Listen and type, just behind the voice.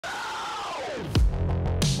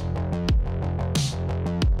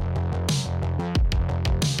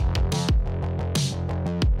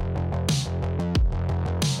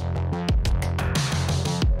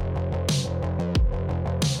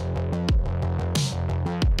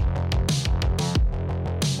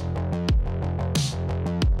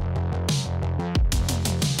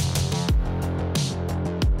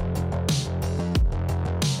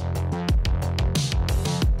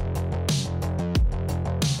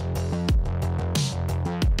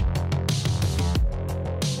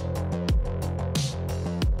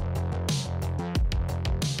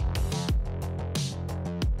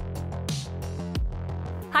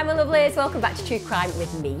Hi my lovelies, welcome back to True Crime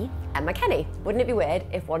with me, Emma Kenny. Wouldn't it be weird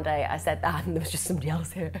if one day I said that and there was just somebody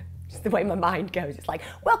else here? Just the way my mind goes. It's like,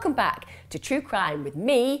 welcome back to True Crime with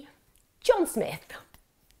me, John Smith.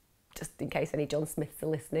 Just in case any John Smiths are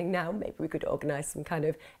listening now, maybe we could organise some kind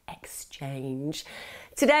of exchange.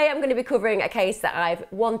 Today I'm going to be covering a case that I've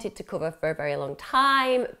wanted to cover for a very long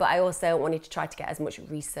time, but I also wanted to try to get as much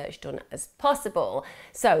research done as possible.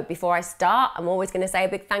 So before I start, I'm always going to say a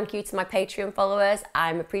big thank you to my Patreon followers.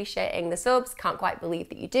 I'm appreciating the subs, can't quite believe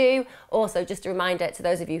that you do. Also, just a reminder to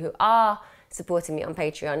those of you who are supporting me on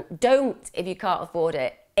Patreon, don't if you can't afford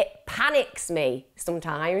it. It panics me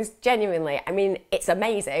sometimes, genuinely. I mean, it's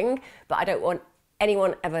amazing, but I don't want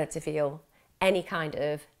anyone ever to feel any kind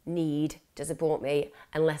of need to support me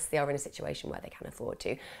unless they are in a situation where they can afford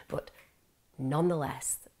to. But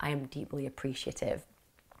nonetheless, I am deeply appreciative.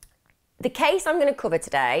 The case I'm going to cover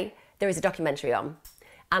today, there is a documentary on,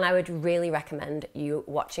 and I would really recommend you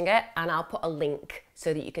watching it, and I'll put a link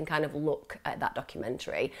so that you can kind of look at that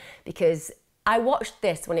documentary, because I watched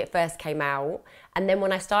this when it first came out, and then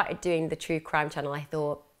when I started doing the True Crime channel, I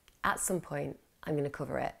thought, at some point, I'm going to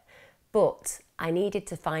cover it. But I needed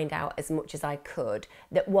to find out as much as I could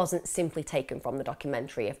that wasn't simply taken from the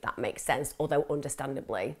documentary, if that makes sense, although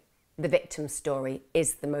understandably, the victim's story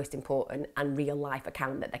is the most important and real life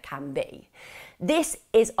account that there can be. This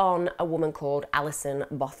is on a woman called Alison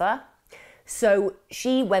Botha. So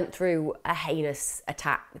she went through a heinous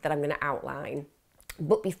attack that I'm going to outline.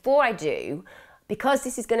 But before I do, because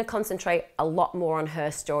this is going to concentrate a lot more on her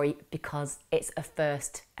story because it's a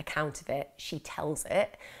first account of it, she tells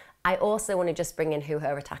it, I also want to just bring in who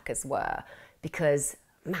her attackers were, because,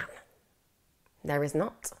 man, there is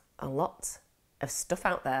not a lot of stuff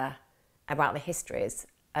out there about the histories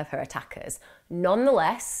of her attackers.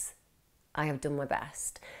 Nonetheless, I have done my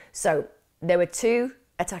best. So there were two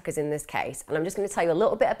attackers in this case, and I'm just going to tell you a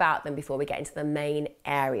little bit about them before we get into the main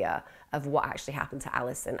area of what actually happened to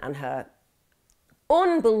Alison and her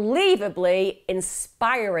unbelievably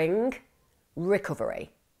inspiring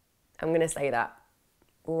recovery. I'm going to say that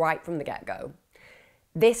right from the get-go.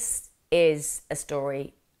 This is a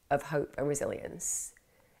story of hope and resilience,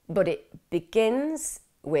 but it begins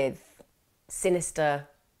with sinister,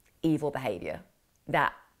 evil behaviour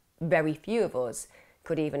that very few of us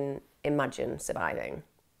could even imagine surviving.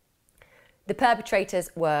 The perpetrators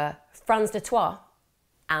were Frans du Toit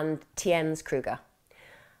and Theuns Kruger.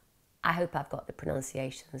 I hope I've got the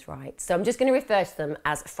pronunciations right. So I'm just going to refer to them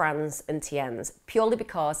as Frans and Theuns, purely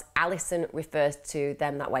because Alison refers to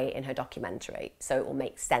them that way in her documentary. So it will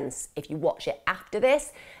make sense if you watch it after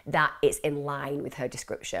this, that it's in line with her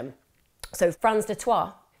description. So Frans du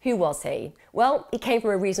Toit, who was he? Well, he came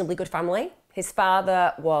from a reasonably good family. His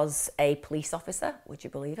father was a police officer, would you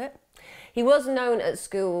believe it? He was known at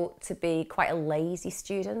school to be quite a lazy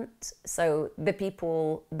student, so the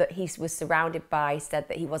people that he was surrounded by said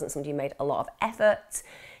that he wasn't somebody who made a lot of effort.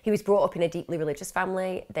 He was brought up in a deeply religious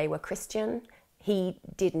family. They were Christian. He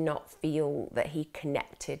did not feel that he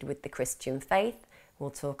connected with the Christian faith. We'll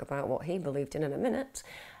talk about what he believed in a minute.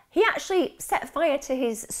 He actually set fire to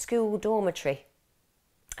his school dormitory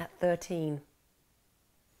at 13.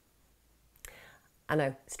 I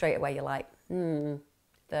know, straight away you're like,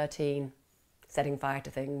 13, setting fire to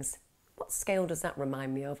things. What scale does that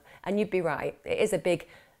remind me of? And you'd be right, it is a big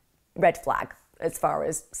red flag as far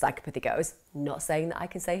as psychopathy goes. Not saying that I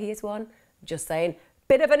can say he is one, just saying,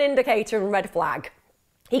 bit of an indicator and red flag.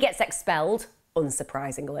 He gets expelled,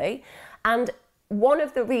 unsurprisingly, and one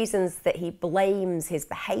of the reasons that he blames his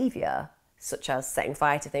behaviour, such as setting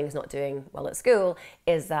fire to things, not doing well at school,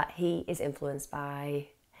 is that he is influenced by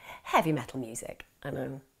heavy metal music. I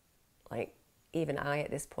know, like, even I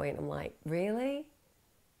at this point, I'm like, really?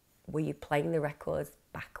 Were you playing the records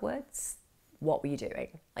backwards? What were you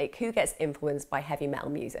doing? Like, who gets influenced by heavy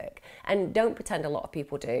metal music? And don't pretend a lot of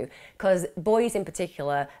people do, because boys in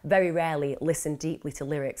particular very rarely listen deeply to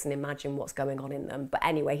lyrics and imagine what's going on in them. But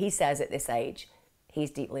anyway, he says at this age,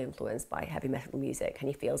 he's deeply influenced by heavy metal music and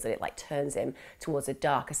he feels that it like turns him towards a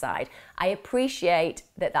darker side. I appreciate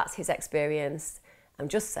that that's his experience. I'm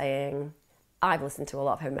just saying, I've listened to a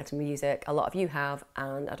lot of heavy metal music, a lot of you have,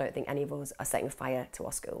 and I don't think any of us are setting fire to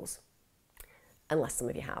our schools. Unless some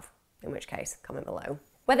of you have, in which case, comment below.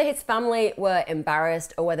 Whether his family were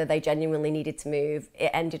embarrassed or whether they genuinely needed to move,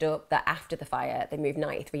 it ended up that after the fire, they moved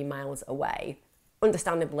 93 miles away.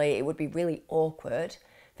 Understandably, it would be really awkward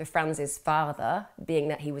for Frans's father, being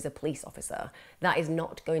that he was a police officer. That is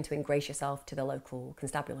not going to ingratiate yourself to the local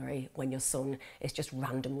constabulary when your son is just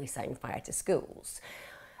randomly setting fire to schools.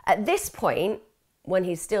 At this point, when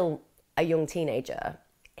he's still a young teenager,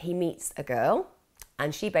 he meets a girl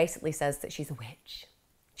and she basically says that she's a witch.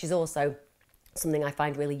 She's also something I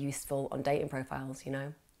find really useful on dating profiles, you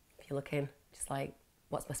know. If you're looking, just like,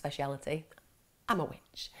 what's my speciality? I'm a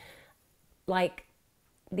witch. Like,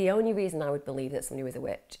 the only reason I would believe that somebody was a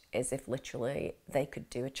witch is if literally they could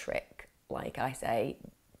do a trick, like I say,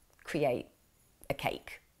 create a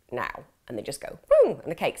cake now, and they just go, boom,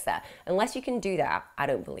 and the cake's there. Unless you can do that, I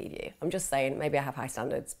don't believe you. I'm just saying, maybe I have high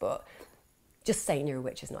standards, but just saying you're a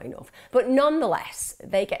witch is not enough. But nonetheless,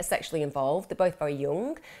 they get sexually involved. They're both very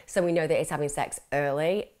young, so we know that he's having sex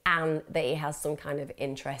early and that he has some kind of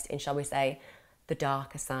interest in, shall we say, the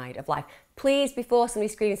darker side of life. Please, before somebody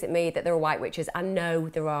screams at me that there are white witches, I know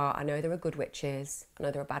there are. I know there are good witches. I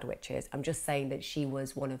know there are bad witches. I'm just saying that she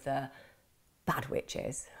was one of the bad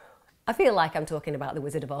witches. I feel like I'm talking about the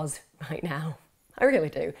Wizard of Oz right now. I really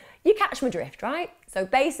do. You catch my drift, right? So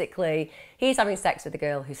basically, he's having sex with a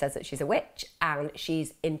girl who says that she's a witch and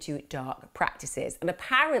she's into dark practices. And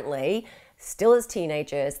apparently, still as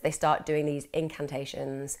teenagers, they start doing these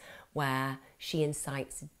incantations where she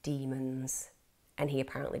incites demons and he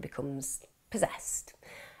apparently becomes possessed.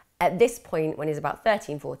 At this point, when he's about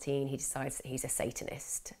 13, 14, he decides that he's a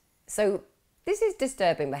Satanist. So this is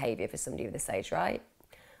disturbing behaviour for somebody of this age, right?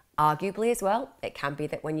 Arguably as well, it can be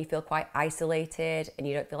that when you feel quite isolated and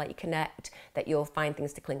you don't feel like you connect, that you'll find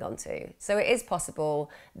things to cling on to. So it is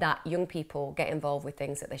possible that young people get involved with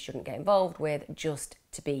things that they shouldn't get involved with just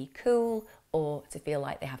to be cool or to feel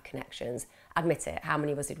like they have connections. Admit it, how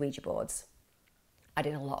many of us did Ouija boards? I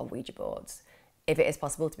did a lot of Ouija boards. If it is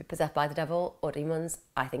possible to be possessed by the devil or demons,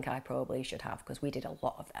 I think I probably should have, because we did a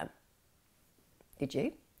lot of them. Did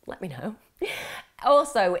you? Let me know.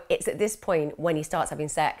 Also, it's at this point when he starts having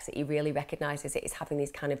sex that he really recognises that he's having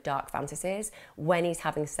these kind of dark fantasies. When he's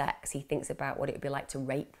having sex, he thinks about what it would be like to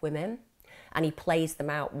rape women, and he plays them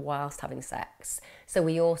out whilst having sex. So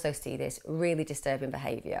we also see this really disturbing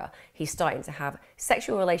behaviour. He's starting to have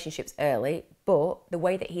sexual relationships early, but the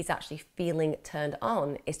way that he's actually feeling turned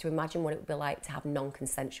on is to imagine what it would be like to have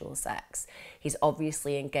non-consensual sex. He's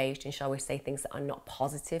obviously engaged in, shall we say, things that are not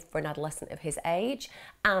positive for an adolescent of his age,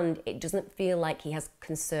 and it doesn't feel like he has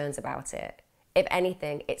concerns about it. If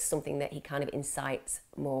anything, it's something that he kind of incites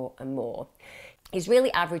more and more. He's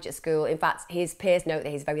really average at school. In fact, his peers note that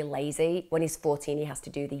he's very lazy. When he's 14, he has to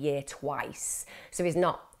do the year twice. So he's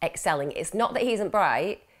not excelling. It's not that he isn't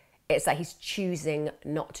bright, it's that he's choosing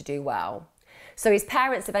not to do well. So his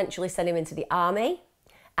parents eventually send him into the army.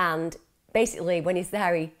 And basically, when he's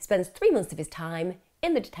there, he spends 3 months of his time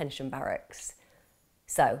in the detention barracks.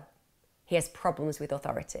 So he has problems with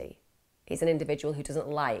authority. He's an individual who doesn't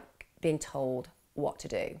like being told what to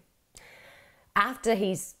do. After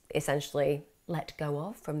he's essentially let go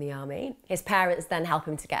of from the army, his parents then help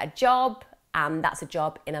him to get a job, and that's a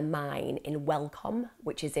job in a mine in Welkom,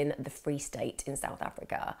 which is in the Free State in South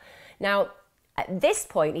Africa. Now, at this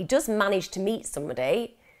point, he does manage to meet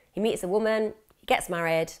somebody. He meets a woman, he gets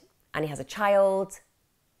married, and he has a child,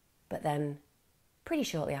 but then pretty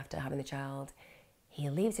shortly after having the child, he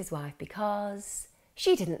leaves his wife because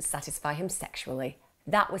she didn't satisfy him sexually.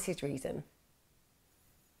 That was his reason.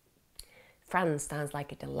 Frans sounds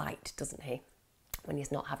like a delight, doesn't he? When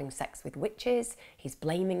he's not having sex with witches, he's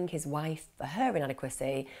blaming his wife for her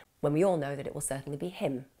inadequacy, when we all know that it will certainly be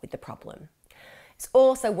him with the problem. It's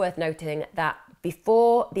also worth noting that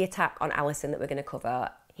before the attack on Alison that we're going to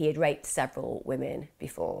cover, he had raped several women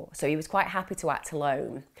before, so he was quite happy to act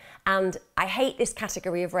alone. And I hate this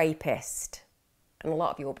category of rapist. And a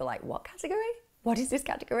lot of you will be like, what category? What is this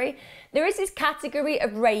category? There is this category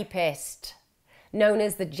of rapist known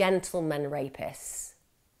as the gentleman rapists.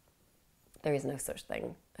 There is no such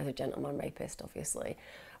thing as a gentleman rapist, obviously.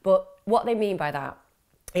 But what they mean by that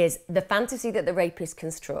is the fantasy that the rapist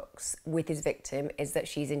constructs with his victim is that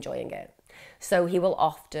she's enjoying it. So he will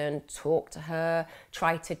often talk to her,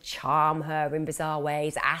 try to charm her in bizarre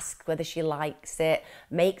ways, ask whether she likes it,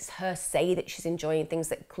 makes her say that she's enjoying things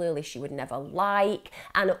that clearly she would never like,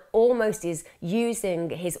 and almost is using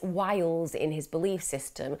his wiles in his belief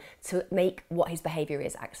system to make what his behaviour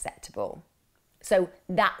is acceptable. So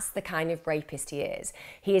that's the kind of rapist he is.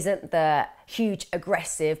 He isn't the huge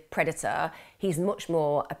aggressive predator. He's much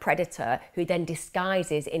more a predator who then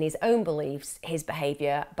disguises in his own beliefs his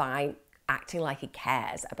behaviour by acting like he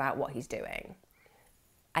cares about what he's doing.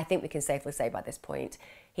 I think we can safely say by this point,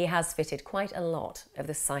 he has fitted quite a lot of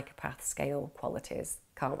the psychopath scale qualities,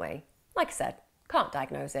 can't we? Like I said, can't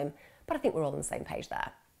diagnose him, but I think we're all on the same page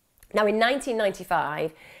there. Now in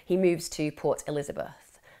 1995, he moves to Port Elizabeth.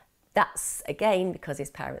 That's, again, because his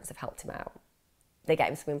parents have helped him out. They get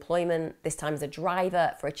him some employment, this time as a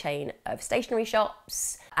driver for a chain of stationery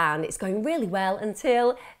shops, and it's going really well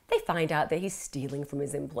until they find out that he's stealing from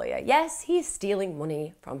his employer. Yes, he's stealing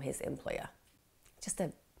money from his employer. Just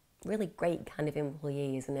a really great kind of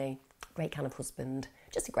employee, isn't he? Great kind of husband,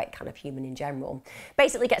 just a great kind of human in general.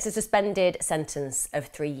 Basically gets a suspended sentence of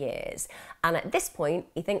 3 years. And at this point,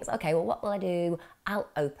 he thinks, okay, well, what will I do? I'll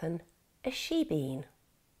open a she-bean.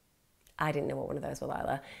 I didn't know what one of those was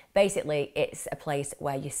either. Basically, it's a place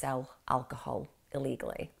where you sell alcohol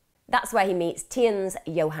illegally. That's where he meets Theuns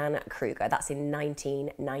Kruger. That's in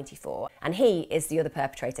 1994. And he is the other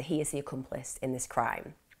perpetrator. He is the accomplice in this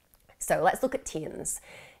crime. So let's look at Theuns.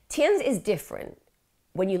 Theuns is different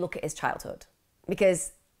when you look at his childhood,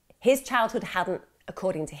 because his childhood hadn't,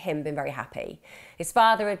 according to him, been very happy. His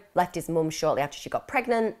father had left his mum shortly after she got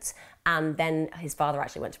pregnant, and then his father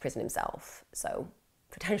actually went to prison himself. So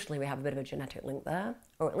potentially we have a bit of a genetic link there,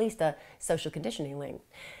 or at least a social conditioning link.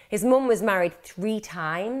 His mum was married 3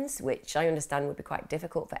 times, which I understand would be quite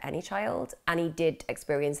difficult for any child, and he did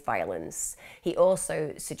experience violence. He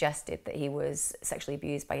also suggested that he was sexually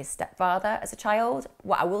abused by his stepfather as a child.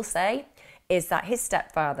 What I will say is that his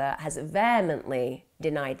stepfather has vehemently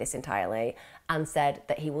denied this entirely and said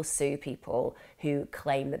that he will sue people who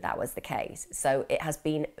claim that that was the case. So it has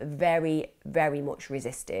been very, very much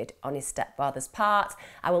resisted on his stepfather's part.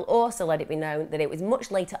 I will also let it be known that it was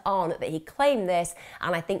much later on that he claimed this,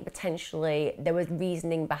 and I think potentially there was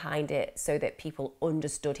reasoning behind it so that people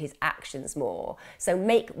understood his actions more. So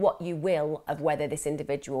make what you will of whether this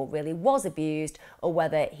individual really was abused or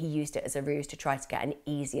whether he used it as a ruse to try to get an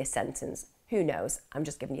easier sentence. Who knows? I'm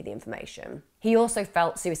just giving you the information. He also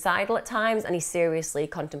felt suicidal at times, and he seriously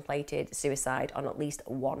contemplated suicide on at least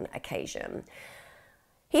 1 occasion.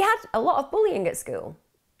 He had a lot of bullying at school,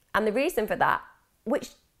 and the reason for that, which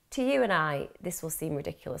to you and I, this will seem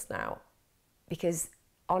ridiculous now, because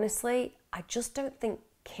honestly, I just don't think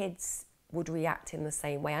kids would react in the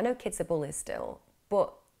same way. I know kids are bullies still,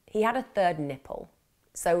 but he had a 3rd nipple.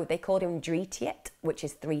 So they called him Toit, which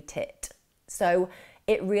is 3 tit. So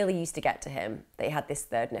it really used to get to him that he had this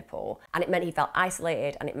 3rd nipple, and it meant he felt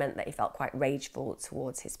isolated, and it meant that he felt quite rageful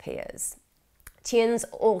towards his peers. Theuns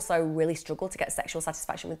also really struggled to get sexual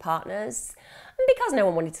satisfaction with partners because no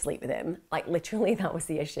one wanted to sleep with him. Like, literally, that was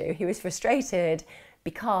the issue. He was frustrated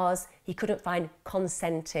because he couldn't find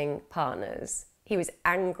consenting partners. He was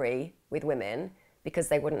angry with women because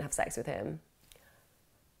they wouldn't have sex with him.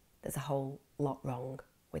 There's a whole lot wrong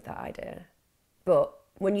with that idea. But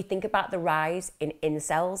when you think about the rise in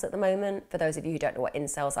incels at the moment, for those of you who don't know what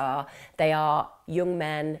incels are, they are young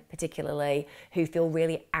men, particularly, who feel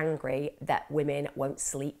really angry that women won't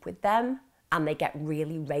sleep with them, and they get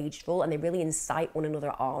really rageful and they really incite one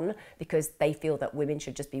another on because they feel that women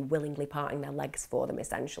should just be willingly parting their legs for them,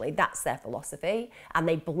 essentially. That's their philosophy, and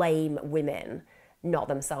they blame women, not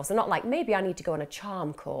themselves. They're not like, maybe I need to go on a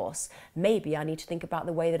charm course. Maybe I need to think about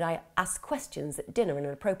the way that I ask questions at dinner in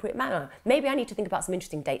an appropriate manner. Maybe I need to think about some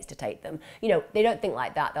interesting dates to take them. You know, they don't think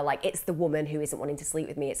like that. They're like, it's the woman who isn't wanting to sleep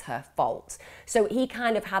with me, it's her fault. So he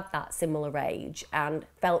kind of had that similar rage and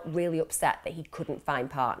felt really upset that he couldn't find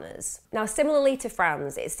partners. Now, similarly to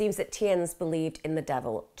Frans, it seems that Theuns believed in the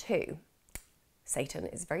devil too. Satan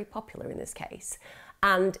is very popular in this case.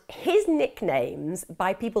 And his nicknames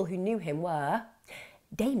by people who knew him were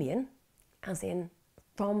Damien, as in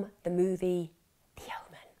from the movie The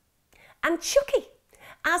Omen, and Chucky,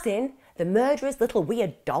 as in the murderous little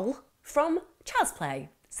weird doll from Child's Play.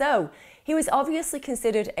 So he was obviously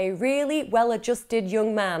considered a really well-adjusted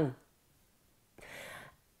young man.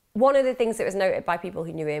 One of the things that was noted by people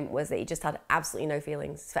who knew him was that he just had absolutely no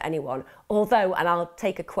feelings for anyone, although, and I'll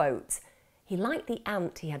take a quote, he liked the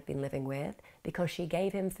aunt he had been living with because she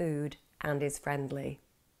gave him food and is friendly.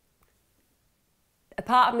 A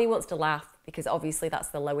part of me wants to laugh because obviously that's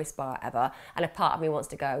the lowest bar ever, and a part of me wants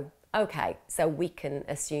to go, okay, so we can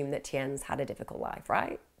assume that Theuns had a difficult life,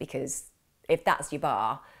 right? Because if that's your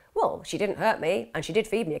bar, well, she didn't hurt me and she did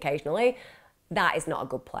feed me occasionally. That is not a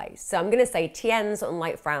good place. So I'm going to say Theuns,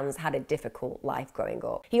 unlike Frans, had a difficult life growing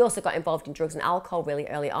up. He also got involved in drugs and alcohol really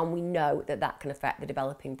early on. We know that that can affect the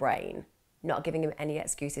developing brain. Not giving him any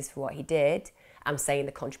excuses for what he did. I'm saying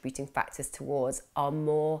the contributing factors towards are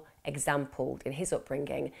more exampled in his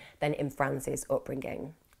upbringing than in Frans's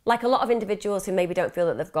upbringing. Like a lot of individuals who maybe don't feel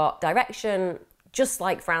that they've got direction, just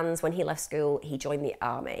like Frans, when he left school, he joined the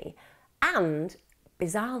army. And,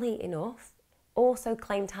 bizarrely enough, also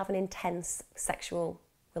claimed to have an intense sexual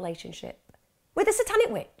relationship with a satanic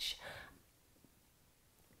witch.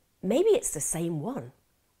 Maybe it's the same one.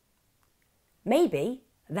 Maybe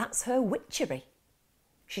that's her witchery.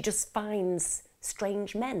 She just finds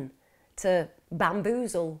strange men to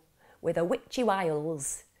bamboozle with her witchy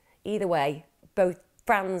wiles. Either way, both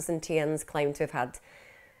Frans and Theuns claim to have had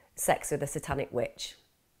sex with a satanic witch.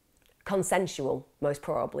 Consensual, most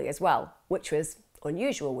probably as well, which was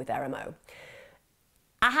unusual with their MO.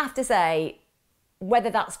 I have to say, whether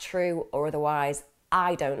that's true or otherwise,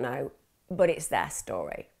 I don't know, but it's their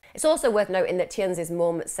story. It's also worth noting that Theuns'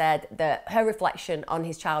 mum said that her reflection on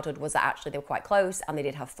his childhood was that actually they were quite close and they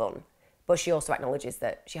did have fun. But she also acknowledges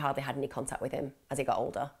that she hardly had any contact with him as he got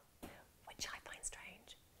older, which I find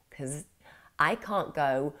strange, because I can't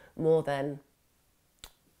go more than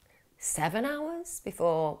 7 hours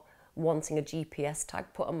before wanting a GPS tag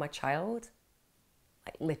put on my child.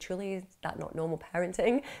 Like, literally, is that not normal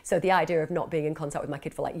parenting? So the idea of not being in contact with my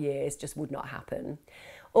kid for like years just would not happen.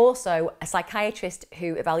 Also, a psychiatrist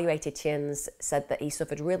who evaluated Theuns said that he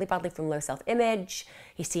suffered really badly from low self-image,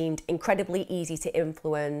 he seemed incredibly easy to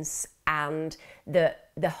influence, and the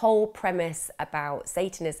whole premise about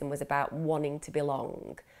Satanism was about wanting to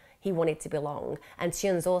belong. He wanted to belong. And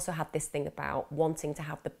Theuns also had this thing about wanting to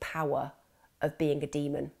have the power of being a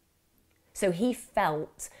demon. So he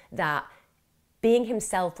felt that being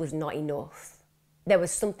himself was not enough. There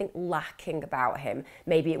was something lacking about him.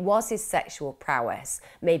 Maybe it was his sexual prowess.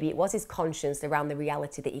 Maybe it was his conscience around the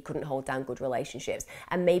reality that he couldn't hold down good relationships.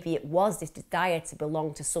 And maybe it was this desire to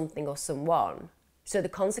belong to something or someone. So the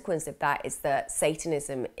consequence of that is that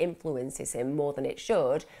Satanism influences him more than it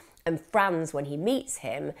should. And Frans, when he meets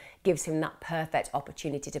him, gives him that perfect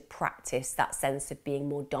opportunity to practice that sense of being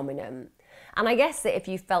more dominant. And I guess that if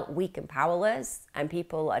you felt weak and powerless and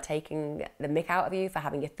people are taking the mick out of you for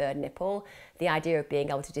having your third nipple, the idea of being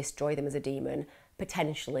able to destroy them as a demon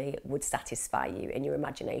potentially would satisfy you in your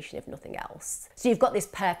imagination, if nothing else. So you've got this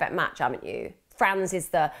perfect match, haven't you? Frans is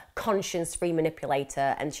the conscience-free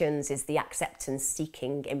manipulator and Theuns is the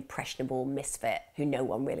acceptance-seeking, impressionable misfit who no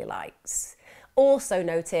one really likes. Also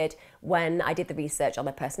noted when I did the research on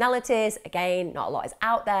their personalities, again, not a lot is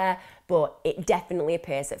out there, but it definitely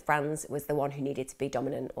appears that Frans was the one who needed to be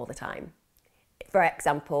dominant all the time. For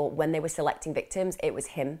example, when they were selecting victims, it was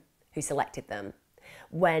him who selected them.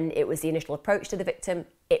 When it was the initial approach to the victim,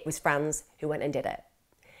 it was Frans who went and did it.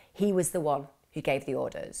 He was the one who gave the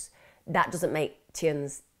orders. That doesn't make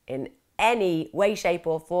Theuns in any way, shape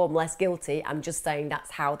or form less guilty. I'm just saying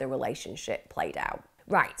that's how the relationship played out.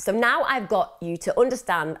 Right, so now I've got you to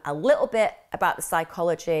understand a little bit about the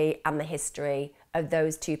psychology and the history of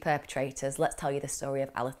those two perpetrators. Let's tell you the story of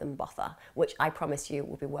Alison Botha, which I promise you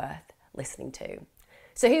will be worth listening to.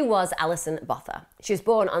 So who was Alison Botha? She was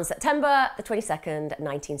born on September the 22nd,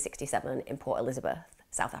 1967 in Port Elizabeth,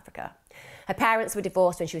 South Africa. Her parents were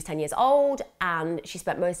divorced when she was 10 years old and she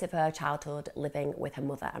spent most of her childhood living with her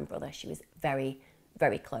mother and brother. She was very,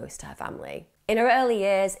 very close to her family. In her early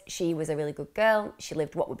years, she was a really good girl. She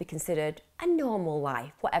lived what would be considered a normal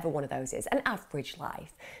life, whatever one of those is, an average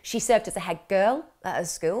life. She served as a head girl at her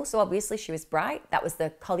school, so obviously she was bright. That was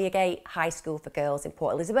the Colliergate High School for Girls in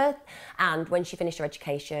Port Elizabeth. And when she finished her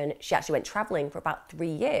education, she actually went travelling for about 3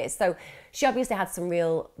 years. So she obviously had some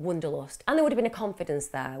real wanderlust. And there would have been a confidence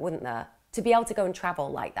there, wouldn't there, to be able to go and travel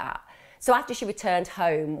like that. So after she returned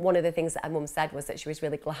home, one of the things that her mum said was that she was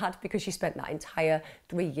really glad because she spent that entire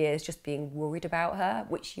 3 years just being worried about her,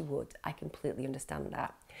 which she would. I completely understand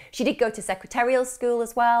that. She did go to secretarial school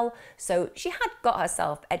as well, so she had got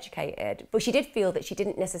herself educated, but she did feel that she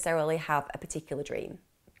didn't necessarily have a particular dream.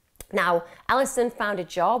 Now, Alison found a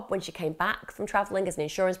job when she came back from travelling as an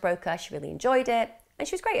insurance broker. She really enjoyed it, and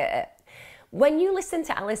she was great at it. When you listen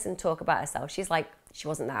to Alison talk about herself, she's like, she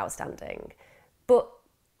wasn't that outstanding. But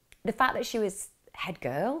the fact that she was head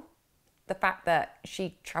girl, the fact that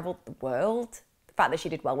she travelled the world, the fact that she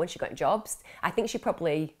did well when she got jobs, I think she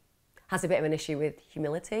probably has a bit of an issue with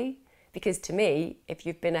humility. Because to me, if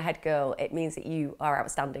you've been a head girl, it means that you are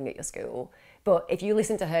outstanding at your school. But if you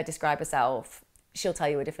listen to her describe herself, she'll tell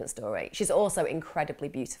you a different story. She's also incredibly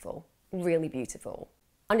beautiful, really beautiful.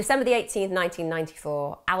 On December the 18th,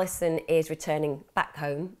 1994, Alison is returning back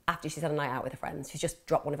home after she's had a night out with her friends. She's just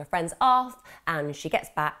dropped one of her friends off and she gets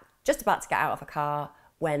back, just about to get out of her car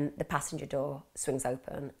when the passenger door swings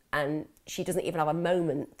open and she doesn't even have a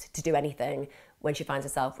moment to do anything when she finds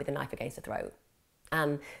herself with a knife against her throat.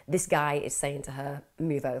 And this guy is saying to her,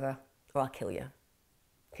 move over or I'll kill you.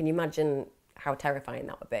 Can you imagine how terrifying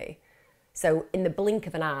that would be? So in the blink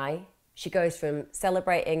of an eye, she goes from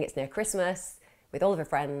celebrating, it's near Christmas, with all of her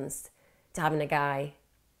friends, to having a guy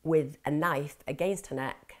with a knife against her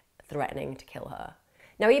neck threatening to kill her.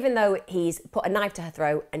 Now, even though he's put a knife to her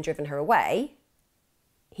throat and driven her away,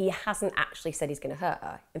 he hasn't actually said he's going to hurt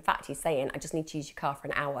her. In fact, he's saying, I just need to use your car for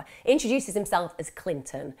an hour. He introduces himself as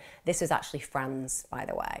Clinton. This was actually Frans, by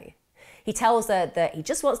the way. He tells her that he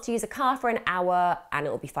just wants to use a car for an hour and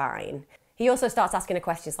it'll be fine. He also starts asking her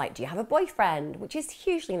questions like, do you have a boyfriend? Which is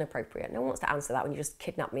hugely inappropriate. No one wants to answer that when you just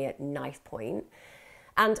kidnapped me at knife point.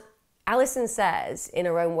 And Alison says, in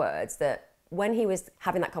her own words, that when he was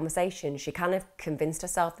having that conversation, she kind of convinced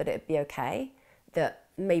herself that it'd be okay, that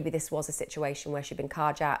maybe this was a situation where she'd been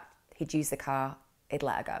carjacked, he'd used the car, he'd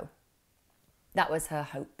let her go. That was her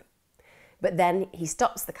hope. But then he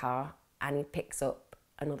stops the car and he picks up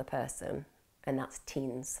another person, and that's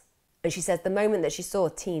Theuns. And she says the moment that she saw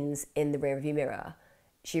Theuns in the rearview mirror,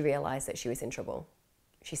 she realised that she was in trouble.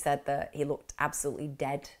 She said that he looked absolutely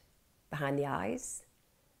dead behind the eyes,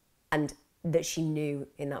 and that she knew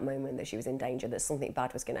in that moment that she was in danger, that something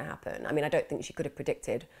bad was going to happen. I mean, I don't think she could have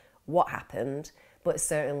predicted what happened, but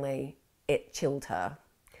certainly it chilled her.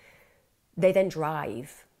 They then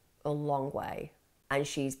drive a long way, and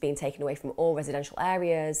she's being taken away from all residential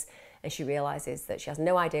areas, and she realises that she has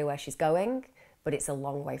no idea where she's going, but it's a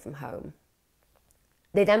long way from home.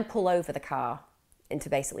 They then pull over the car into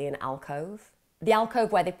basically an alcove. The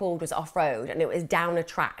alcove where they pulled was off-road, and it was down a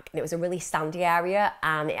track, and it was a really sandy area,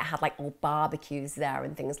 and it had like all barbecues there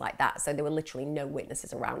and things like that, so there were literally no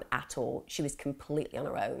witnesses around at all. She was completely on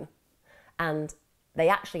her own. And they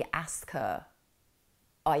actually ask her,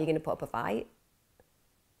 are you going to put up a fight?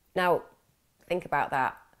 Now, think about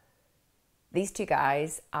that. These two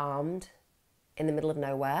guys, armed, in the middle of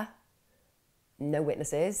nowhere, no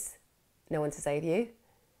witnesses, no one to save you,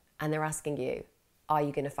 and they're asking you, are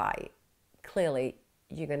you going to fight? Clearly,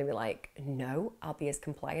 you're going to be like, no, I'll be as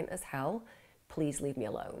compliant as hell. Please leave me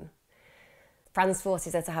alone. Frans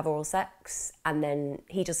forces her to have oral sex, and then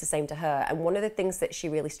he does the same to her. And one of the things that she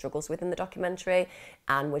really struggles with in the documentary,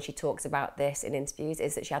 and when she talks about this in interviews,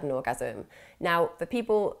 is that she had an orgasm. Now, for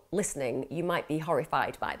people listening, you might be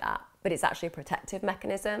horrified by that, but it's actually a protective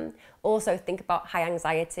mechanism. Also, think about high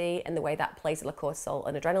anxiety and the way that plays with the cortisol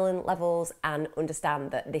and adrenaline levels, and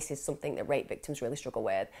understand that this is something that rape victims really struggle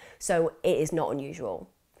with. So it is not unusual.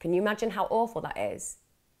 Can you imagine how awful that is?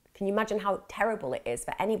 Can you imagine how terrible it is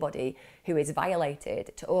for anybody who is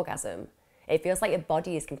violated to orgasm? It feels like your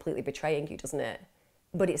body is completely betraying you, doesn't it?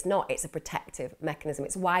 But it's not, it's a protective mechanism.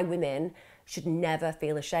 It's why women should never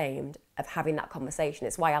feel ashamed of having that conversation.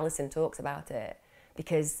 It's why Alison talks about it.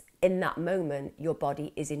 Because in that moment, your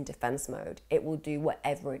body is in defense mode. It will do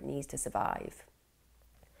whatever it needs to survive.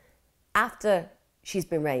 After she's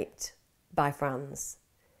been raped by Frans,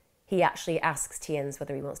 he actually asks Theuns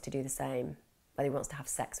whether he wants to do the same, whether he wants to have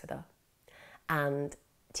sex with her. And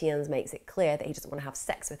Theuns makes it clear that he doesn't want to have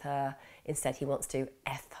sex with her. Instead, he wants to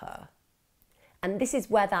F her. And this is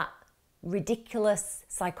where that ridiculous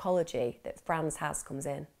psychology that Frans has comes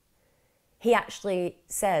in. He actually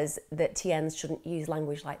says that Theuns shouldn't use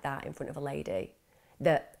language like that in front of a lady,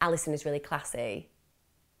 that Alison is really classy.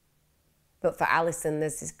 But for Alison,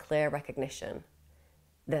 there's this clear recognition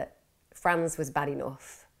that Frans was bad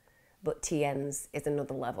enough, but Theuns is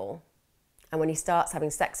another level. And when he starts having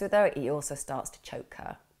sex with her, he also starts to choke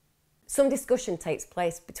her. Some discussion takes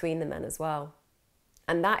place between the men as well.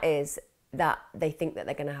 And that is that they think that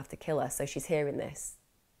they're going to have to kill her, so she's hearing this.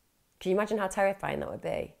 Can you imagine how terrifying that would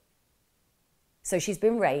be? So she's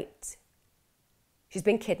been raped, she's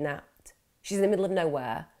been kidnapped, she's in the middle of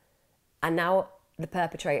nowhere, and now the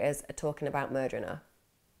perpetrators are talking about murdering her.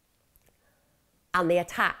 And the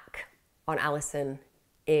attack on Alison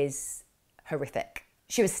is horrific.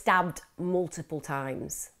 She was stabbed multiple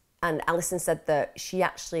times. And Alison said that she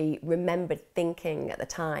actually remembered thinking at the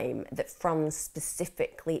time that Frans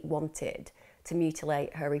specifically wanted to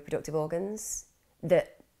mutilate her reproductive organs,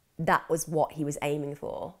 that that was what he was aiming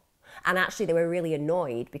for. And actually they were really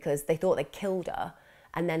annoyed because they thought they'd killed her,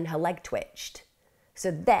 and then her leg twitched.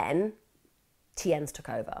 So then Theuns took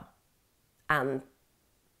over. And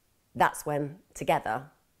that's when, together,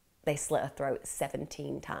 they slit her throat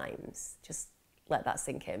 17 times. Just let that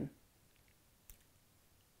sink in.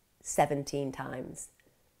 17 times.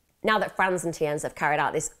 Now that Frans and Theuns have carried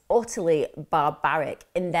out this utterly barbaric,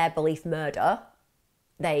 in their belief, murder,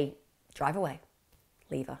 they drive away,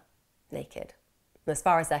 leave her naked. And as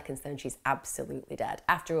far as they're concerned, she's absolutely dead.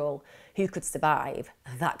 After all, who could survive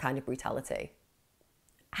that kind of brutality?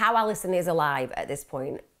 How Alison is alive at this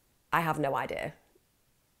point, I have no idea.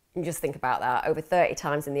 And just think about that. Over 30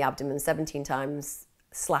 times in the abdomen, 17 times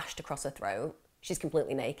slashed across her throat. She's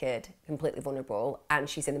completely naked, completely vulnerable, and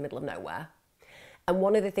she's in the middle of nowhere. And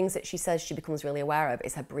one of the things that she says she becomes really aware of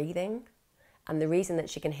is her breathing. And the reason that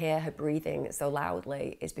she can hear her breathing so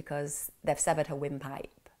loudly is because they've severed her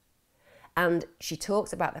windpipe. And she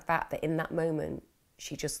talks about the fact that in that moment,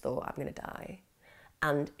 she just thought, I'm going to die.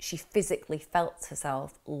 And she physically felt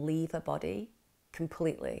herself leave her body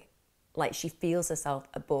completely. Like she feels herself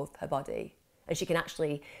above her body. and she can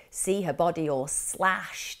actually see her body all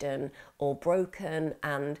slashed and all broken,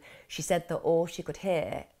 and she said that all she could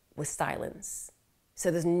hear was silence.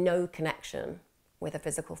 So there's no connection with her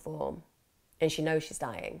physical form, and she knows she's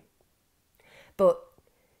dying. But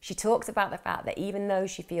she talks about the fact that even though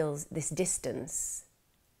she feels this distance,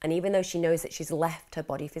 and even though she knows that she's left her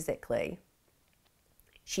body physically,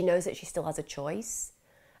 she knows that she still has a choice,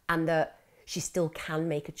 and that she still can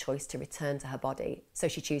make a choice to return to her body. So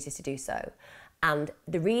she chooses to do so. And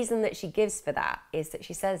the reason that she gives for that is that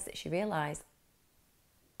she says that she realised,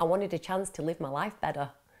 I wanted a chance to live my life better.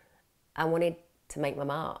 I wanted to make my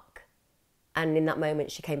mark. And in that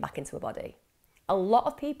moment, she came back into her body. A lot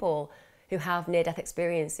of people who have near-death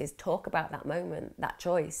experiences talk about that moment, that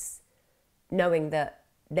choice, knowing that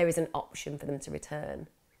there is an option for them to return.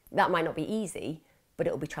 That might not be easy, but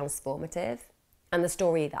it'll be transformative. And the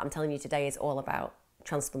story that I'm telling you today is all about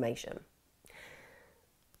transformation.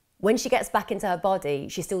 When she gets back into her body,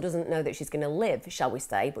 she still doesn't know that she's going to live, shall we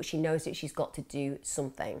say, but she knows that she's got to do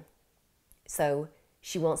something. So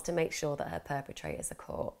she wants to make sure that her perpetrators are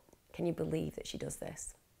caught. Can you believe that she does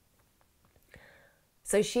this?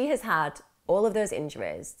 So she has had all of those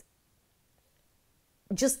injuries.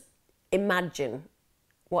 Just imagine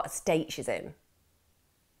what state she's in.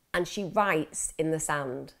 And she writes in the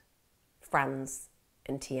sand, Frans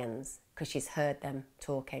and Theuns, because she's heard them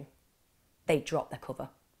talking. They drop their cover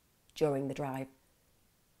during the drive.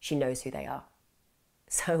 She knows who they are.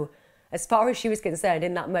 So as far as she was concerned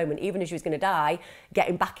in that moment, even if she was going to die,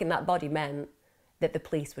 getting back in that body meant that the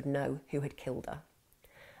police would know who had killed her.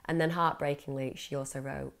 And then heartbreakingly, she also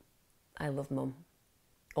wrote, I love mum.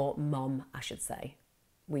 Or mom, I should say.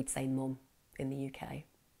 We'd say mum in the UK.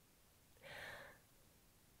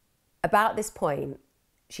 About this point,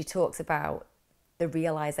 she talks about the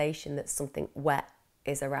realisation that something wet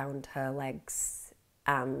is around her legs,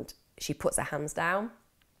 and she puts her hands down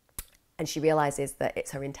and she realises that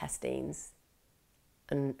it's her intestines,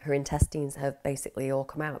 and her intestines have basically all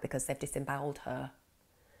come out because they've disemboweled her.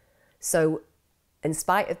 So in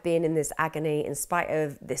spite of being in this agony, in spite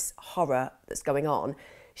of this horror that's going on,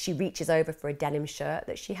 she reaches over for a denim shirt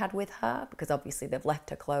that she had with her, because obviously they've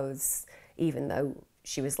left her clothes, even though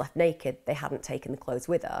she was left naked, they hadn't taken the clothes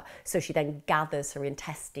with her. So she then gathers her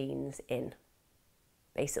intestines in,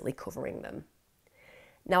 basically covering them.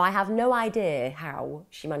 Now, I have no idea how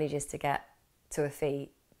she manages to get to her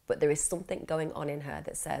feet, but there is something going on in her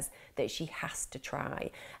that says that she has to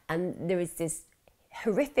try. And there is this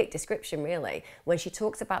horrific description, really, when she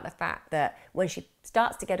talks about the fact that when she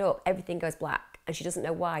starts to get up, everything goes black and she doesn't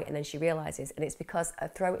know why, and then she realises, and it's because her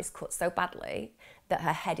throat is cut so badly that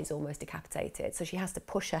her head is almost decapitated, so she has to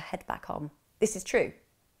push her head back on. This is true.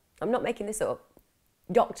 I'm not making this up.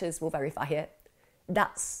 Doctors will verify it.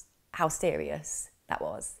 That's how serious that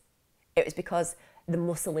was. It was because the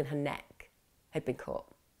muscle in her neck had been cut.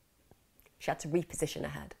 She had to reposition her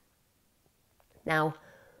head. Now,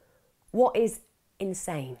 what is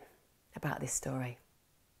insane about this story,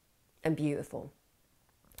 and beautiful,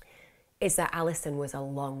 is that Alison was a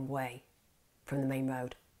long way from the main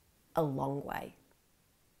road. A long way.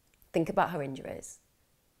 Think about her injuries.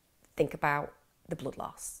 Think about the blood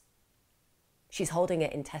loss. She's holding her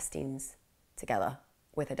intestines together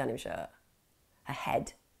with her denim shirt. Her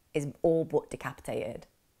head is all but decapitated,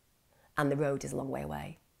 and the road is a long way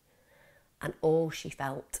away. And all she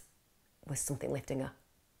felt was something lifting her.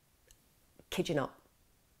 Kid you not.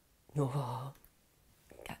 Oh,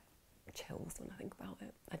 I get chills when I think about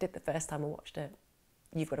it. I did the first time I watched it.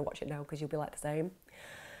 You've got to watch it now because you'll be like the same.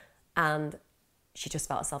 And she just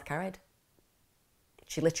felt herself carried.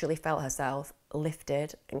 She literally felt herself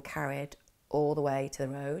lifted and carried all the way to the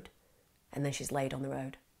road, and then she's laid on the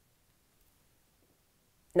road.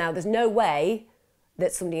 Now, there's no way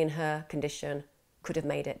that somebody in her condition could have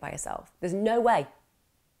made it by herself. There's no way.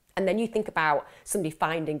 And then you think about somebody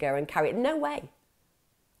finding her and carrying it. No way.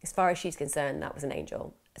 As far as she's concerned, that was an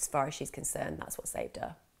angel. As far as she's concerned, that's what saved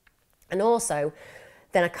her. And also,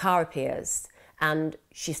 then a car appears and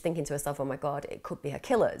she's thinking to herself, oh my God, it could be her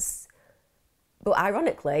killers. But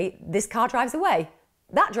ironically, this car drives away.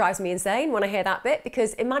 That drives me insane when I hear that bit,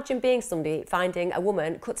 because imagine being somebody finding a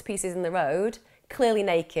woman cut to pieces in the road, clearly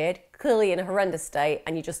naked, clearly in a horrendous state,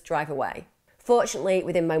 and you just drive away. Fortunately,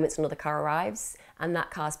 within moments, another car arrives, and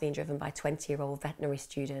that car's being driven by 20-year-old veterinary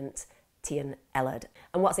student Toit and Theuns.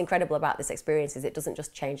 And what's incredible about this experience is it doesn't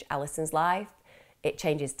just change Alison's life, it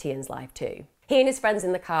changes Toit's life too. He and his friends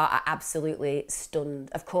in the car are absolutely stunned.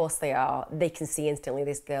 Of course they are. They can see instantly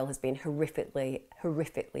this girl has been horrifically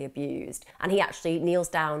abused. And he actually kneels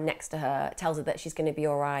down next to her, tells her that she's going to be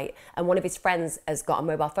all right. And one of his friends has got a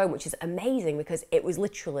mobile phone, which is amazing because it was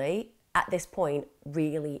literally at this point,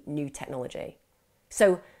 really new technology.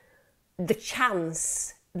 So the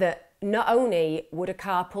chance that not only would a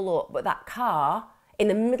car pull up, but that car in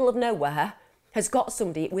the middle of nowhere has got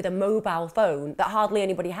somebody with a mobile phone that hardly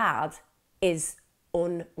anybody had is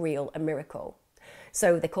unreal, a miracle.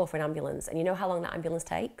 So they call for an ambulance, and you know how long that ambulance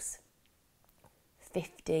takes?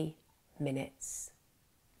 50 minutes.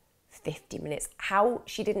 50 minutes. How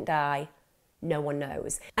she didn't die, no one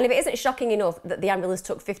knows. And if it isn't shocking enough that the ambulance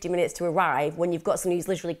took 50 minutes to arrive when you've got someone who's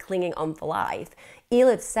literally clinging on for life,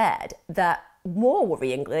 Elad said that more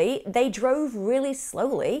worryingly, they drove really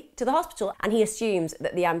slowly to the hospital, and he assumes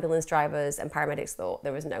that the ambulance drivers and paramedics thought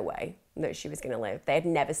there was no way that she was going to live. They had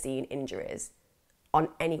never seen injuries on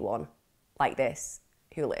anyone like this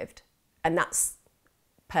who lived. And that's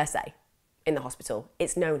per se in the hospital.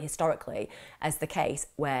 It's known historically as the case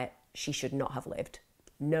where she should not have lived.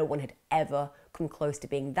 No one had ever come close to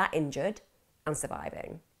being that injured and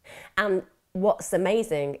surviving. And what's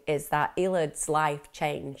amazing is that Elad's life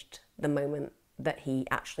changed the moment that he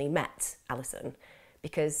actually met Alison,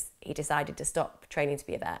 because he decided to stop training to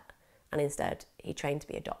be a vet and instead he trained to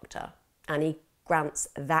be a doctor. And he grants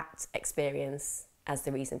that experience as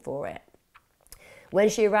the reason for it. When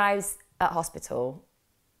she arrives at hospital,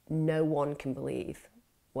 no one can believe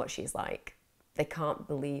what she's like. They can't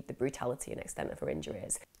believe the brutality and extent of her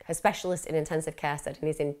injuries. Her specialist in intensive care said in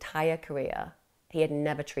his entire career, he had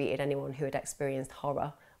never treated anyone who had experienced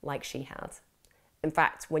horror like she had. In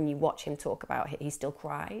fact, when you watch him talk about it, he still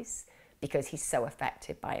cries because he's so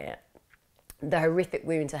affected by it. The horrific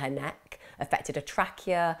wound to her neck affected her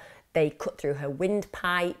trachea. They cut through her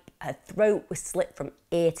windpipe. Her throat was slit from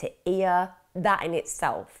ear to ear. That in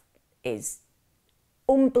itself is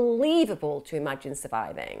unbelievable to imagine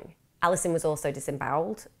surviving. Alison was also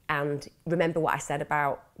disemboweled, and remember what I said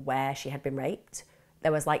about where she had been raped?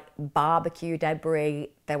 There was like barbecue debris,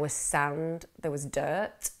 there was sand, there was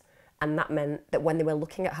dirt, and that meant that when they were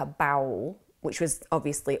looking at her bowel, which was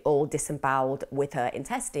obviously all disemboweled with her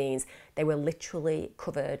intestines, they were literally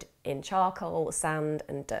covered in charcoal, sand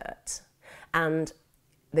and dirt. And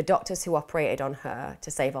the doctors who operated on her to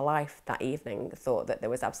save her life that evening thought that there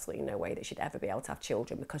was absolutely no way that she'd ever be able to have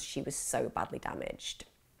children because she was so badly damaged.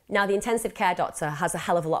 Now, the intensive care doctor has a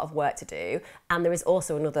hell of a lot of work to do, and there is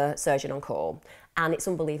also another surgeon on call, and it's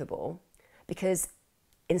unbelievable because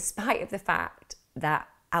in spite of the fact that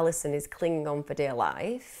Alison is clinging on for dear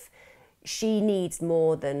life, she needs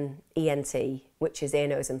more than ENT, which is ear,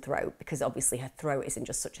 nose and throat, because obviously her throat is in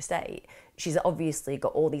just such a state. She's obviously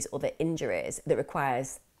got all these other injuries that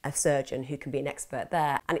requires a surgeon who can be an expert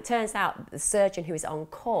there. And it turns out that the surgeon who is on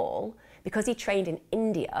call, because he trained in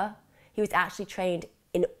India, he was actually trained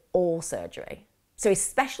in all surgery. So his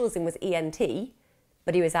specialism was ENT,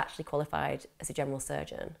 but he was actually qualified as a general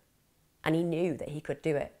surgeon. And he knew that he could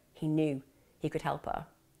do it. He knew he could help her.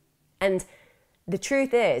 And the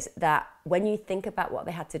truth is that when you think about what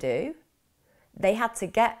they had to do, they had to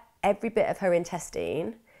get every bit of her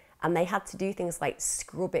intestine and they had to do things like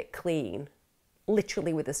scrub it clean,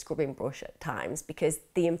 literally with a scrubbing brush at times, because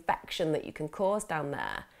the infection that you can cause down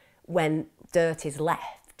there when dirt is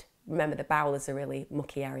left, remember the bowel is a really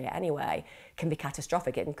mucky area anyway, can be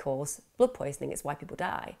catastrophic. It can cause blood poisoning. It's why people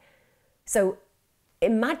die. So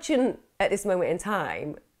imagine at this moment in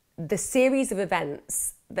time, the series of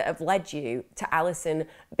events that have led you to Alison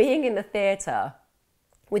being in the theatre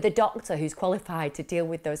with a doctor who's qualified to deal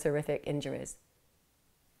with those horrific injuries.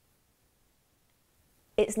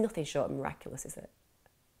 It's nothing short of miraculous, is it?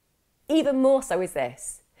 Even more so is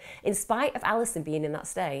this. In spite of Alison being in that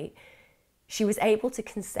state, she was able to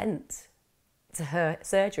consent to her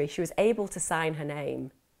surgery. She was able to sign her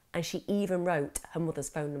name, and she even wrote her mother's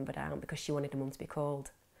phone number down because she wanted her mum to be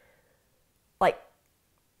called. Like,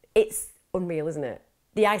 it's unreal, isn't it?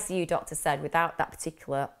 The ICU doctor said without that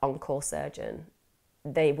particular on-call surgeon,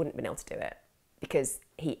 they wouldn't have been able to do it because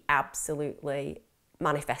he absolutely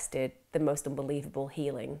manifested the most unbelievable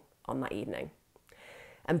healing on that evening.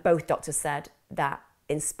 And both doctors said that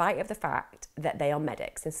in spite of the fact that they are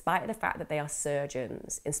medics, in spite of the fact that they are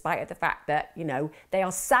surgeons, in spite of the fact that, you know, they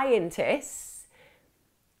are scientists,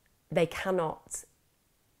 they cannot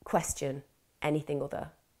question anything other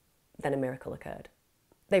than a miracle occurred.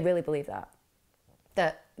 They really believe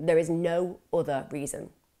that there is no other reason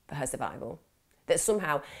for her survival. That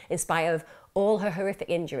somehow, in spite of all her horrific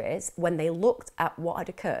injuries, when they looked at what had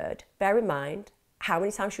occurred, bear in mind how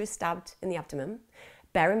many times she was stabbed in the abdomen,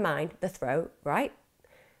 bear in mind the throat, right?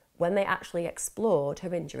 When they actually explored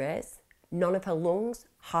her injuries, none of her lungs,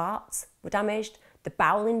 hearts were damaged, the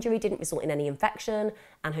bowel injury didn't result in any infection,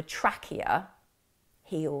 and her trachea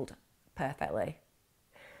healed perfectly.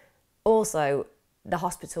 Also, the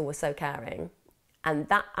hospital was so caring, and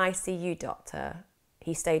that ICU doctor,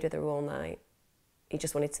 he stayed with her all night. He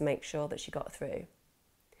just wanted to make sure that she got through.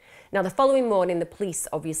 Now, the following morning, the police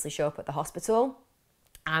obviously show up at the hospital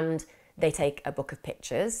and they take a book of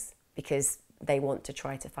pictures because they want to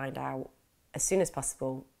try to find out as soon as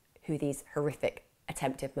possible who these horrific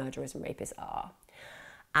attempted murderers and rapists are.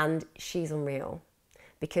 And she's unreal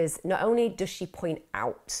because not only does she point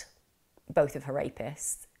out both of her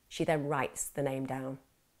rapists, she then writes the name down.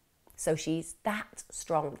 So she's that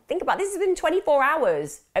strong. Think about this, has been 24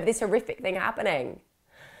 hours of this horrific thing happening.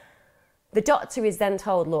 The doctor is then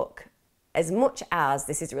told, look, as much as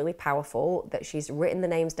this is really powerful that she's written the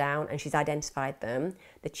names down and she's identified them,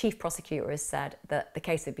 the chief prosecutor has said that the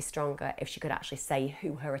case would be stronger if she could actually say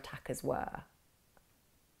who her attackers were.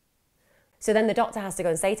 So then the doctor has to go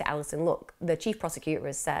and say to Alison, look, the chief prosecutor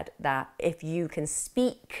has said that if you can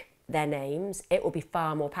speak their names, it will be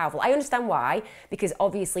far more powerful. I understand why, because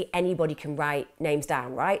obviously anybody can write names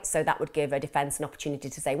down, right? So that would give a defence an opportunity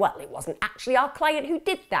to say, well, it wasn't actually our client who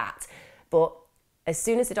did that. But as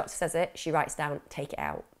soon as the doctor says it, she writes down, take it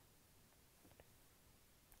out.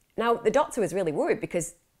 Now, the doctor was really worried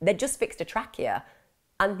because they'd just fixed a trachea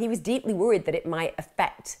and he was deeply worried that it might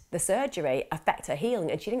affect the surgery, affect her healing,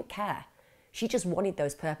 and she didn't care. She just wanted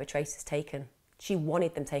those perpetrators taken. She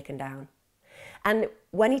wanted them taken down. And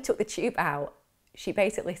when he took the tube out, she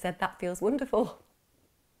basically said, that feels wonderful.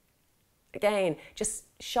 Again, just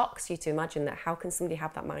shocks you to imagine that how can somebody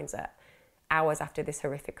have that mindset hours after this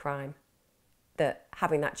horrific crime, that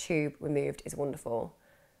having that tube removed is wonderful.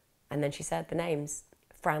 And then she said the names,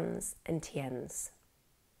 Frans and Theuns.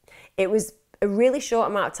 It was a really short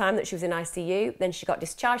amount of time that she was in ICU. Then she got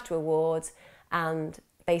discharged to a ward and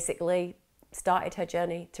basically started her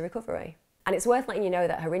journey to recovery. And it's worth letting you know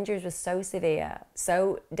that her injuries were so severe,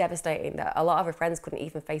 so devastating, that a lot of her friends couldn't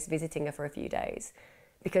even face visiting her for a few days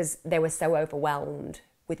because they were so overwhelmed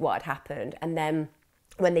with what had happened. And then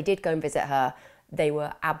when they did go and visit her, they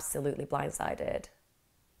were absolutely blindsided.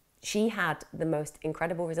 She had the most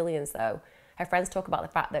incredible resilience though. Her friends talk about the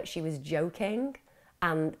fact that she was joking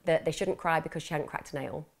and that they shouldn't cry because she hadn't cracked a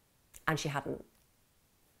nail. And she hadn't.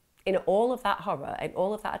 In all of that horror, in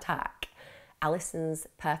all of that attack, Alison's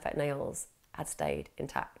perfect nails had stayed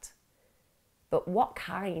intact. But what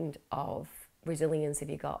kind of resilience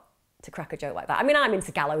have you got to crack a joke like that? I mean, I'm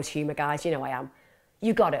into gallows humour, guys, you know I am.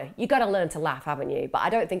 You gotta learn to laugh, haven't you? But I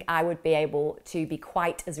don't think I would be able to be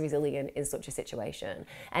quite as resilient in such a situation.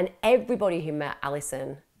 And everybody who met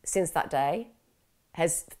Alison since that day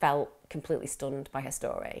has felt completely stunned by her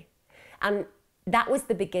story. And that was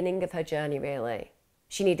the beginning of her journey, really.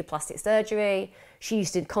 She needed plastic surgery. She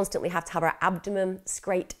used to constantly have to have her abdomen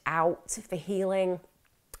scraped out for healing.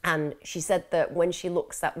 And she said that when she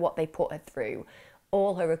looks at what they put her through,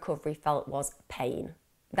 all her recovery felt was pain.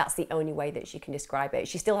 That's the only way that she can describe it.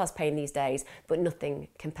 She still has pain these days, but nothing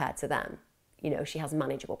compared to them. You know, she has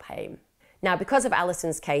manageable pain. Now, because of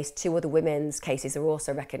Alison's case, 2 other women's cases are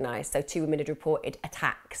also recognised. So 2 women had reported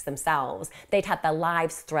attacks themselves. They'd had their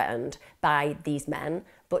lives threatened by these men,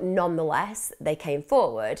 but nonetheless, they came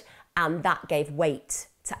forward and that gave weight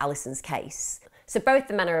to Alison's case. So both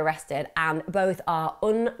the men are arrested and both are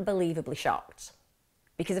unbelievably shocked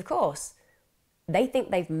because, of course, they think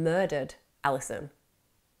they've murdered Alison.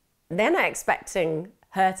 They're not expecting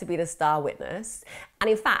her to be the star witness. And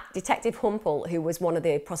in fact, Detective Humpel, who was one of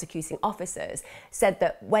the prosecuting officers, said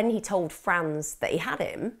that when he told Frans that he had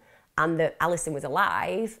him and that Alison was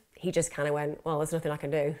alive, he just kind of went, well, there's nothing I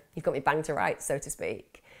can do. You've got me banged to rights, so to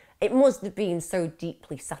speak. It must have been so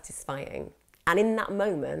deeply satisfying. And in that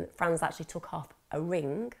moment, Frans actually took off a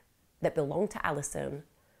ring that belonged to Alison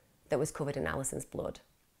that was covered in Alison's blood.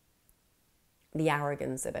 The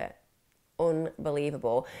arrogance of it.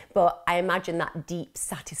 Unbelievable. But I imagine that deep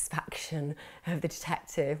satisfaction of the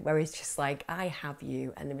detective where he's just like, I have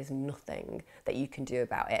you and there is nothing that you can do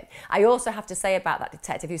about it. I also have to say about that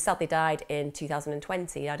detective who sadly died in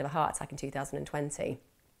 2020, he died of a heart attack in 2020.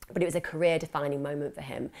 But it was a career-defining moment for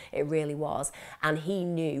him. It really was. And he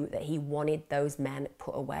knew that he wanted those men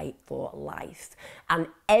put away for life. And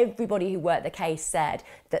everybody who worked the case said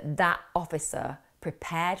that that officer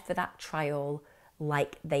prepared for that trial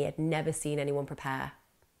like they had never seen anyone prepare.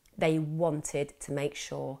 They wanted to make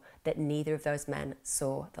sure that neither of those men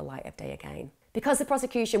saw the light of day again. Because the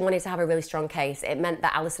prosecution wanted to have a really strong case, it meant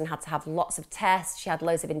that Alison had to have lots of tests. She had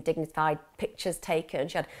loads of undignified pictures taken.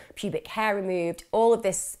 She had pubic hair removed, all of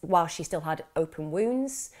this while she still had open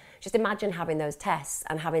wounds. Just imagine having those tests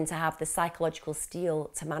and having to have the psychological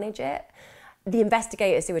steel to manage it. The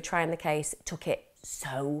investigators who were trying the case took it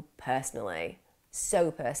so personally.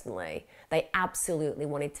 so personally. They absolutely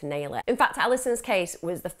wanted to nail it. In fact, Alison's case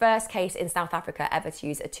was the first case in South Africa ever to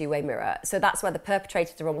use a two-way mirror. So that's where the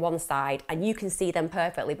perpetrators are on one side and you can see them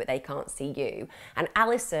perfectly, but they can't see you. And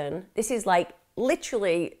Alison, this is like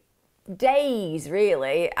literally days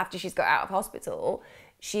really after she's got out of hospital,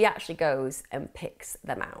 she actually goes and picks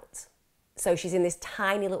them out. So she's in this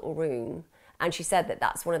tiny little room, and she said that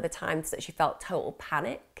that's one of the times that she felt total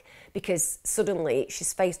panic because suddenly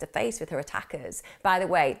she's face to face with her attackers. By the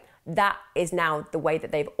way, that is now the way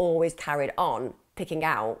that they've always carried on picking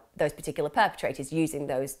out those particular perpetrators using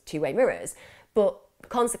those two-way mirrors. But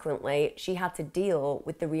consequently, she had to deal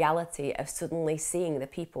with the reality of suddenly seeing the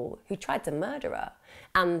people who tried to murder her.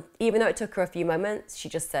 And even though it took her a few moments, she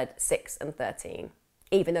just said 6 and 13,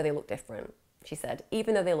 even though they look different. She said,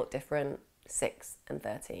 even though they look different, 6 and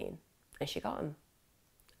 13. And she got them.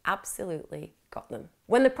 Absolutely got them.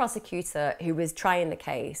 When the prosecutor who was trying the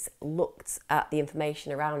case looked at the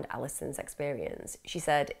information around Alison's experience, she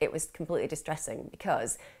said it was completely distressing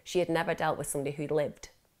because she had never dealt with somebody who'd lived.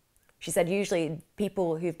 She said usually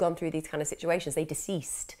people who've gone through these kind of situations, they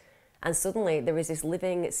deceased. And suddenly there is this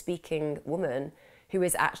living, speaking woman who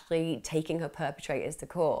is actually taking her perpetrators to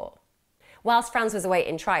court. Whilst Frans was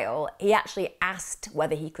awaiting trial, he actually asked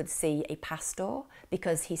whether he could see a pastor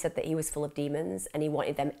because he said that he was full of demons and he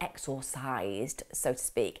wanted them exorcised, so to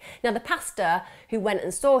speak. Now, the pastor who went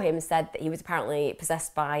and saw him said that he was apparently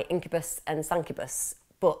possessed by incubus and succubus,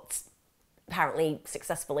 but apparently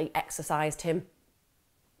successfully exorcised him.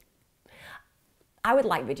 I would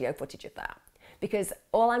like video footage of that. Because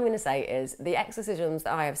all I'm going to say is the exorcisms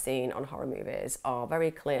that I have seen on horror movies are very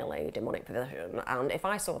clearly demonic possession, and if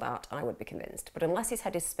I saw that, I would be convinced. But unless his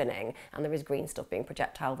head is spinning and there is green stuff being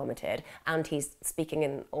projectile vomited and he's speaking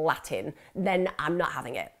in Latin, then I'm not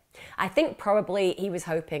having it. I think probably he was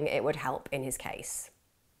hoping it would help in his case.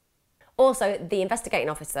 Also, the investigating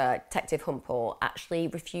officer, Detective Humpel, actually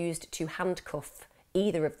refused to handcuff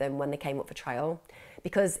either of them when they came up for trial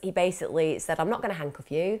because he basically said, I'm not going to handcuff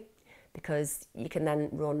you, because you can then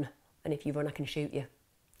run, and if you run, I can shoot you.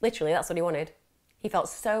 Literally, that's what he wanted. He felt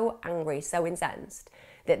so angry, so incensed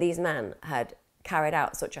that these men had carried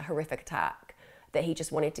out such a horrific attack that he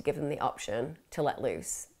just wanted to give them the option to let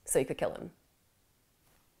loose so he could kill them.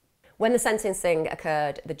 When the sentencing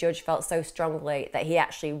occurred, the judge felt so strongly that he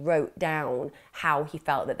actually wrote down how he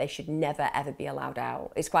felt that they should never ever be allowed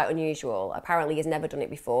out. It's quite unusual. Apparently he's never done it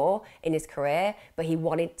before in his career, but he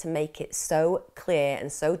wanted to make it so clear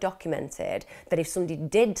and so documented that if somebody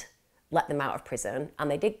did let them out of prison and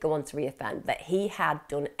they did go on to reoffend, that he had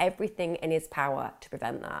done everything in his power to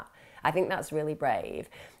prevent that. I think that's really brave.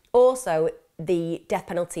 Also, the death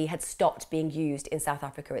penalty had stopped being used in South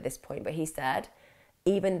Africa at this point, but he said,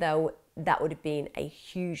 even though that would have been a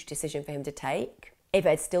huge decision for him to take, if it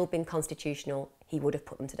had still been constitutional, he would have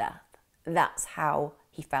put them to death. That's how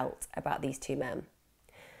he felt about these two men.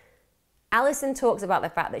 Alison talks about the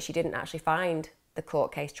fact that she didn't actually find the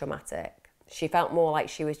court case traumatic. She felt more like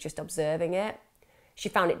she was just observing it. She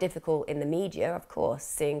found it difficult in the media, of course.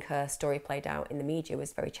 Seeing her story played out in the media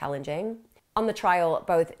was very challenging. On the trial,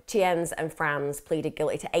 both Theuns and Frans pleaded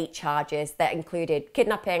guilty to 8 charges that included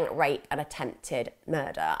kidnapping, rape and attempted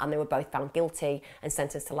murder, and they were both found guilty and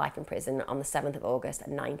sentenced to life in prison on the 7th of August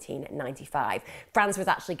 1995. Frans was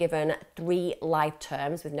actually given 3 life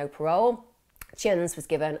terms with no parole. Theuns was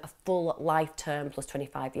given a full life term plus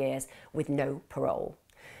 25 years with no parole.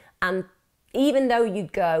 And even though you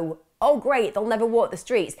go, oh great, they'll never walk the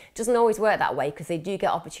streets, it doesn't always work that way because they do get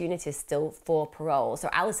opportunities still for parole. So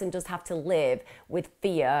Alison does have to live with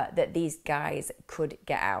fear that these guys could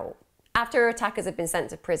get out. After her attackers have been sent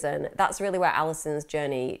to prison, that's really where Alison's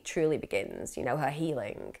journey truly begins, you know, her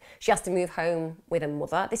healing. She has to move home with her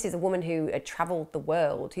mother. This is a woman who had travelled the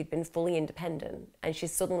world, who'd been fully independent, and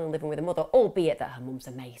she's suddenly living with her mother, albeit that her mum's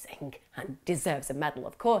amazing and deserves a medal.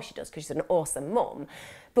 Of course she does, because she's an awesome mum.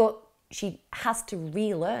 But she has to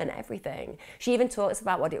relearn everything. She even talks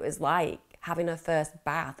about what it was like having her first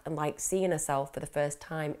bath and like seeing herself for the first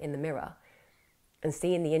time in the mirror and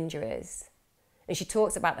seeing the injuries. And she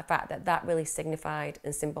talks about the fact that that really signified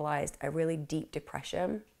and symbolised a really deep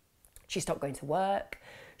depression. She stopped going to work.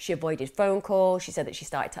 She avoided phone calls. She said that she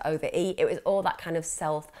started to overeat. It was all that kind of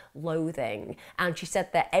self-loathing. And she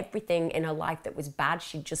said that everything in her life that was bad,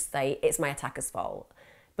 she'd just say, it's my attacker's fault.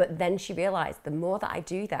 But then she realised the more that I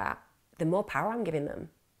do that, the more power I'm giving them.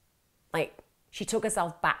 Like, she took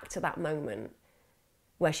herself back to that moment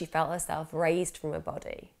where she felt herself raised from her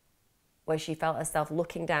body, where she felt herself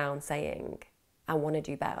looking down saying, I want to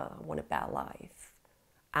do better, I want a better life.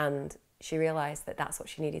 And she realised that that's what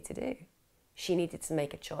she needed to do. She needed to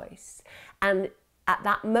make a choice. And at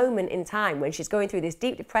that moment in time when she's going through this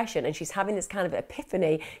deep depression and she's having this kind of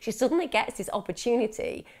epiphany, she suddenly gets this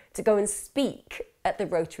opportunity to go and speak at the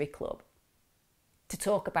Rotary Club to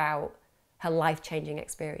talk about her life-changing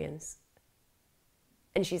experience.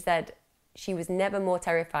 And she said she was never more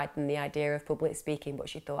terrified than the idea of public speaking, but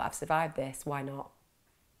she thought, I've survived this, why not?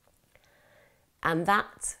 And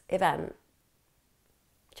that event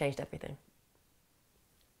changed everything.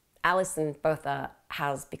 Alison Botha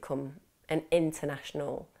has become an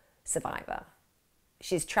international survivor.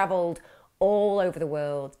 She's travelled all over the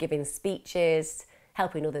world, giving speeches,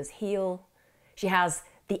 helping others heal. She has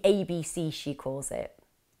the ABC, she calls it: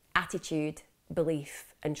 attitude,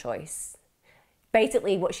 belief, and choice.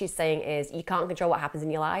 Basically, what she's saying is you can't control what happens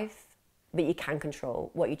in your life, but you can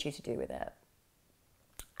control what you choose to do with it.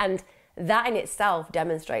 And that in itself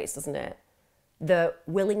demonstrates, doesn't it, the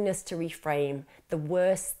willingness to reframe the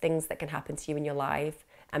worst things that can happen to you in your life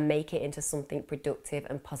and make it into something productive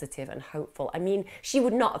and positive and hopeful. I mean, she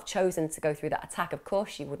would not have chosen to go through that attack. Of course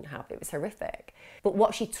she wouldn't have. It was horrific. But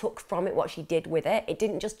what she took from it, what she did with it, it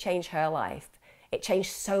didn't just change her life. It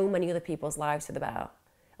changed so many other people's lives for the better.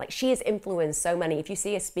 Like, she has influenced so many. If you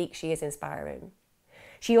see her speak, she is inspiring.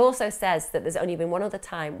 She also says that there's only been one other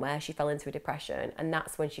time where she fell into a depression, and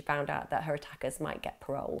that's when she found out that her attackers might get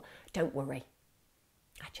parole. Don't worry.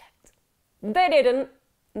 I checked. They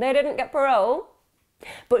didn't get parole.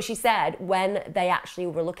 But she said when they actually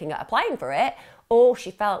were looking at applying for it, all she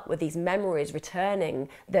felt were these memories returning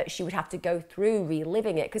that she would have to go through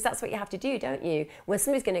reliving it, because that's what you have to do, don't you? When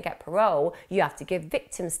somebody's going to get parole, you have to give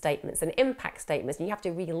victim statements and impact statements, and you have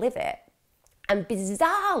to relive it. And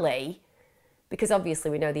bizarrely, because obviously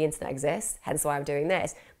we know the internet exists, hence why I'm doing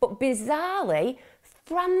this, but bizarrely,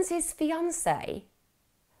 Frans's fiancé,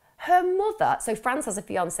 her mother, so Frans has a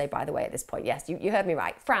fiancé, by the way, at this point, yes, you heard me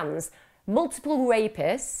right, Frans, multiple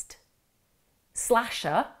rapist,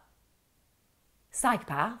 slasher,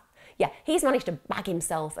 psychopath. Yeah, he's managed to bag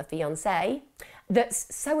himself a fiancée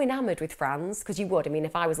that's so enamoured with Frans, because you would, I mean,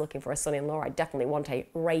 if I was looking for a son-in-law, I'd definitely want a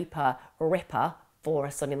raper, ripper for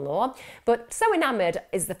a son-in-law. But so enamoured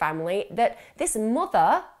is the family that this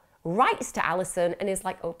mother writes to Alison and is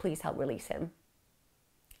like, oh, please help release him.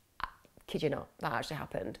 Kid you not, that actually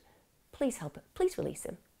happened. Please help, please release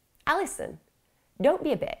him. Alison, don't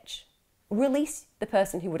be a bitch. Release the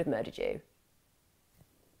person who would have murdered you.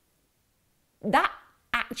 That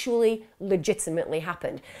actually legitimately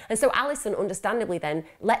happened. And so Alison understandably then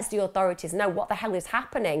lets the authorities know what the hell is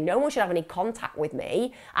happening. No one should have any contact with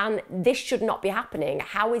me, and this should not be happening.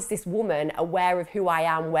 How is this woman aware of who I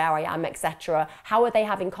am, where I am, etc.? How are they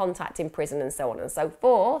having contact in prison, and so on and so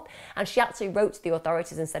forth? And she actually wrote to the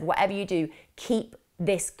authorities and said, whatever you do, keep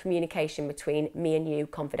this communication between me and you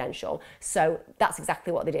confidential. So that's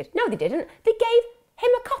exactly what they did. No, they didn't. They gave him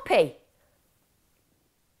a copy.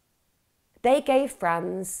 They gave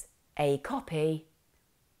Frans a copy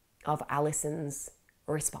of Alison's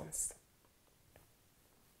response.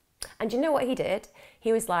 And you know what he did?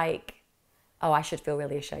 He was like, oh, I should feel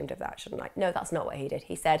really ashamed of that, shouldn't I? No, that's not what he did.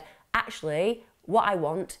 He said, actually, what I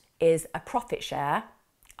want is a profit share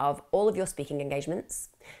of all of your speaking engagements,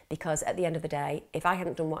 because at the end of the day, if I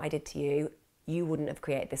hadn't done what I did to you, you wouldn't have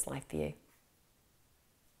created this life for you.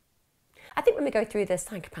 I think when we go through the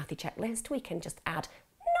psychopathy checklist, we can just add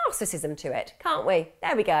narcissism to it, can't we?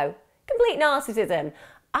 There we go. Complete narcissism.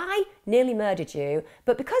 I nearly murdered you,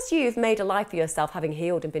 but because you've made a life for yourself, having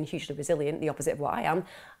healed and been hugely resilient, the opposite of what I am,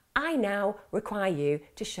 I now require you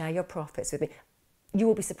to share your profits with me. You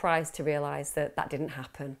will be surprised to realise that that didn't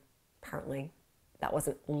happen, apparently. That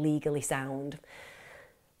wasn't legally sound.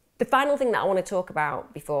 The final thing that I want to talk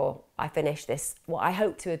about before I finish this, what I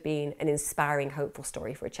hope to have been an inspiring, hopeful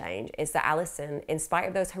story for a change, is that Alison, in spite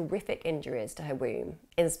of those horrific injuries to her womb,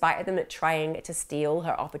 in spite of them trying to steal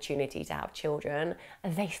her opportunity to have children,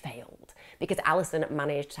 they failed, because Alison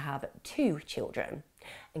managed to have 2 children.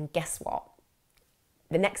 And guess what?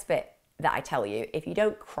 The next bit that I tell you, if you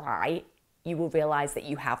don't cry, you will realise that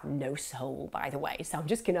you have no soul, by the way. So I'm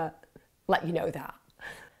just gonna let you know that.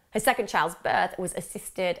 Her second child's birth was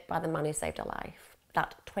assisted by the man who saved her life,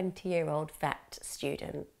 that 20-year-old vet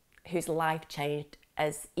student whose life changed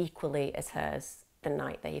as equally as hers the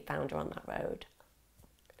night that he found her on that road.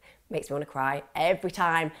 Makes me want to cry. Every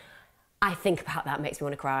time I think about that, makes me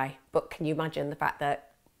want to cry. But can you imagine the fact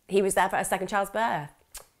that he was there for her second child's birth?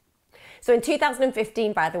 So in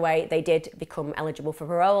 2015, by the way, they did become eligible for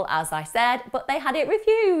parole, as I said, but they had it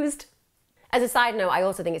refused. As a side note, I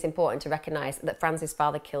also think it's important to recognise that Frans's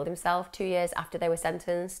father killed himself 2 years after they were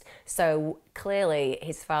sentenced. So clearly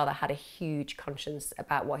his father had a huge conscience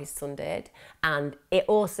about what his son did. And it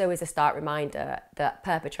also is a stark reminder that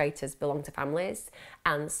perpetrators belong to families,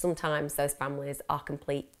 and sometimes those families are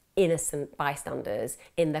complete innocent bystanders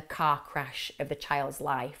in the car crash of the child's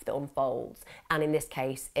life that unfolds. And in this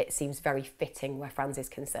case, it seems very fitting where Frans is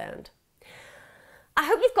concerned. I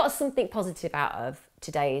hope you've got something positive out of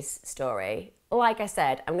today's story. Like I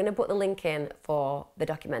said, I'm going to put the link in for the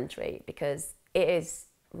documentary because it is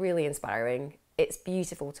really inspiring. It's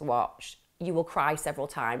beautiful to watch. You will cry several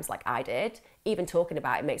times like I did. Even talking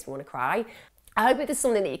about it makes me want to cry. I hope if there's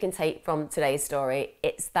something that you can take from today's story,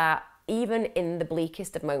 it's that even in the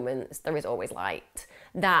bleakest of moments, there is always light.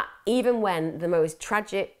 That even when the most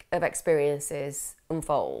tragic of experiences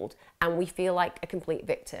unfold and we feel like a complete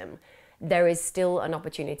victim, there is still an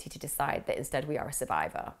opportunity to decide that instead we are a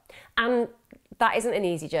survivor. And that isn't an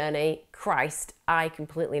easy journey. Christ, I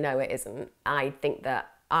completely know it isn't. I think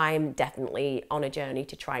that I'm definitely on a journey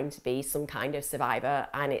to trying to be some kind of survivor,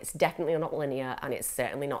 and it's definitely not linear and it's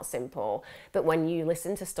certainly not simple. But when you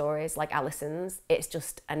listen to stories like Alison's, it's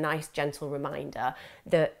just a nice, gentle reminder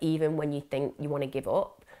that even when you think you want to give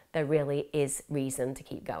up, there really is reason to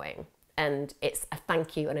keep going. And it's a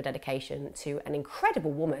thank you and a dedication to an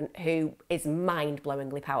incredible woman who is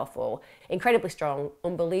mind-blowingly powerful, incredibly strong,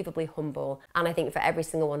 unbelievably humble. And I think for every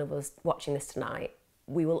single one of us watching this tonight,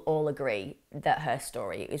 we will all agree that her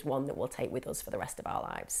story is one that we'll take with us for the rest of our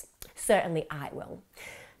lives. Certainly I will.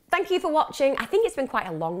 Thank you for watching. I think it's been quite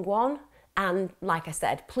a long one. And like I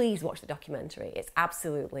said, please watch the documentary. It's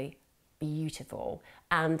absolutely beautiful.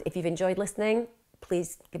 And if you've enjoyed listening,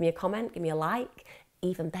 please give me a comment, give me a like.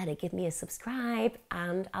 Even better, give me a subscribe,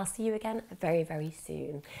 and I'll see you again very, very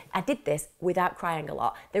soon. I did this without crying a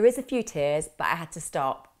lot. There is a few tears, but I had to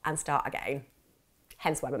stop and start again.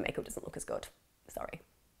 Hence why my makeup doesn't look as good.